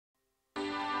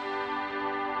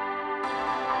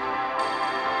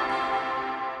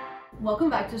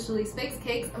Welcome back to CHALEESE Bakes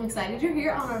Cakes. I'm excited you're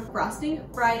here on our Frosting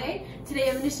Friday. Today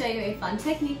I'm going to show you a fun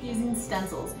technique using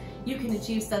stencils. You can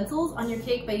achieve stencils on your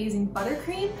cake by using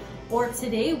buttercream, or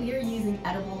today we are using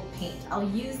edible paint. I'll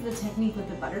use the technique with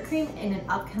the buttercream in an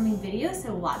upcoming video,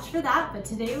 so watch for that. But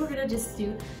today we're going to just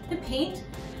do the paint.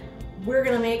 We're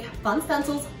going to make fun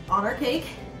stencils on our cake.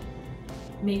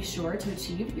 Make sure to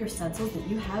achieve your stencils that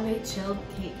you have a chilled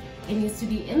cake. It needs to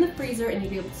be in the freezer and you'll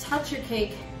be able to touch your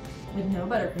cake with no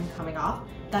buttercream coming off.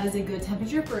 That is a good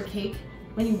temperature for a cake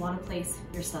when you want to place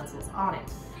your stencils on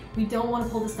it. We don't want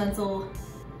to pull the stencil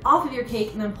off of your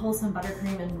cake and then pull some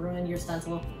buttercream and ruin your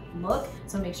stencil look.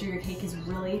 So make sure your cake is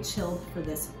really chilled for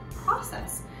this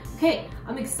process. Okay,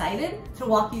 I'm excited to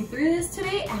walk you through this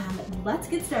today and let's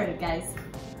get started, guys.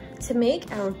 To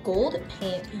make our gold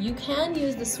paint, you can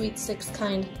use the Sweet 6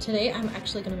 kind. Today I'm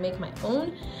actually going to make my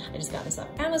own. I just got this off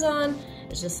Amazon.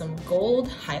 It's just some gold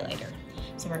highlighter.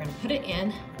 So we're going to put it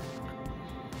in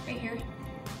right here,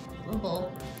 a little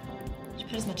bowl. You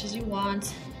put as much as you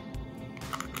want.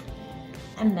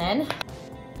 And then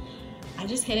I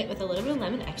just hit it with a little bit of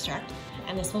lemon extract,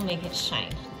 and this will make it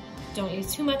shine. Don't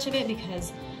use too much of it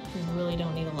because you really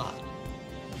don't need a lot.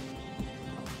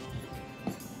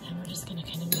 And we're just going to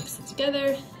kind of mix it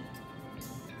together.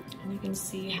 And you can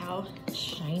see how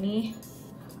shiny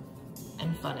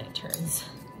and fun it turns.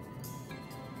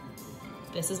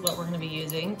 This is what we're going to be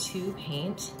using to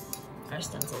paint our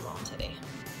stencils on today.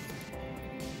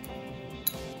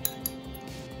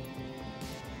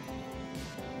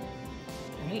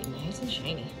 All right, nice and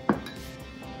shiny.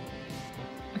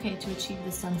 Okay, to achieve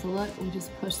the stencil look, we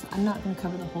just push, I'm not going to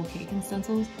cover the whole cake in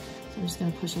stencils, so I'm just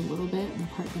going to push a little bit, the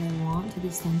part that I want to be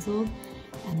stenciled,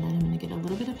 and then I'm going to get a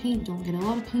little bit of paint. Don't get a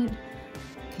lot of paint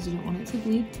because you don't want it to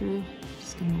bleed through.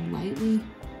 Just going to lightly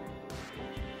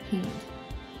paint.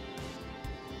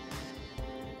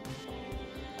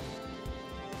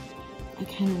 I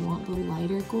kind of want the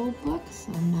lighter gold look,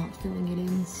 so I'm not filling it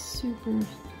in super.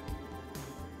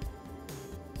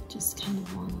 Just kind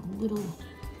of want a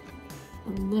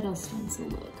little stencil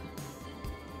look.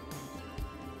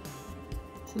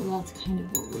 So that's kind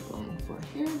of what we're going for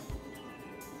here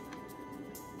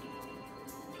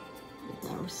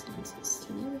with our stencils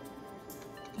today.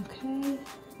 Okay,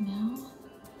 now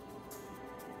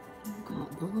I've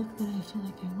got the look that I feel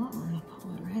like I want. We're gonna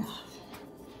pull it right off.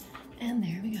 And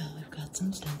there we go, we've got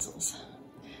some stencils.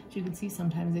 As you can see,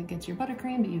 sometimes it gets your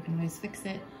buttercream, but you can always fix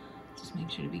it. Just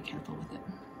make sure to be careful with it.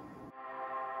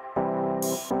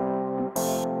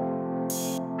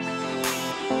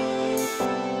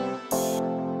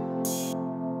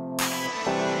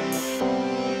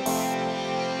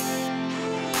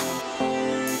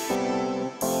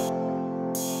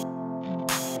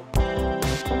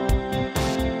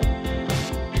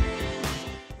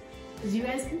 As you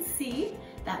guys can see,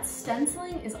 that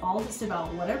stenciling is all just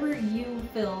about whatever you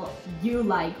feel you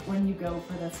like when you go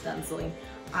for the stenciling.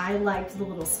 I liked the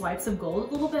little swipes of gold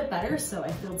a little bit better, so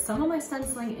I filled some of my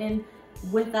stenciling in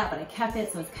with that, but I kept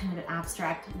it so it's kind of an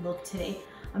abstract look today.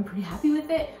 I'm pretty happy with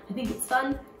it. I think it's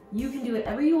fun. You can do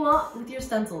whatever you want with your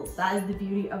stencils. That is the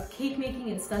beauty of cake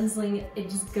making and stenciling. It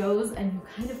just goes and you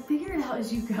kind of figure it out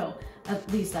as you go. At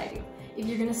least I do. If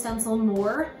you're gonna stencil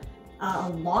more, a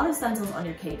lot of stencils on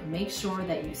your cake, make sure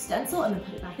that you stencil and then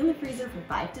put it back in the freezer for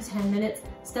 5 to 10 minutes.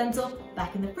 Stencil,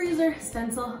 back in the freezer,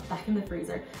 stencil, back in the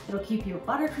freezer. It'll keep your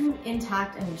buttercream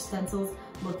intact and your stencils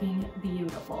looking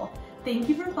beautiful. Thank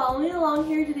you for following along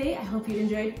here today. I hope you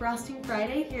enjoyed Frosting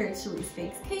Friday here at CHALEESE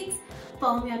Bakes Cakes.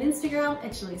 Follow me on Instagram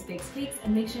at CHALEESE Bakes Cakes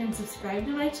and make sure and subscribe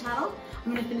to my channel.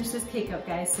 I'm gonna finish this cake up,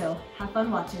 guys, so have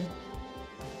fun watching.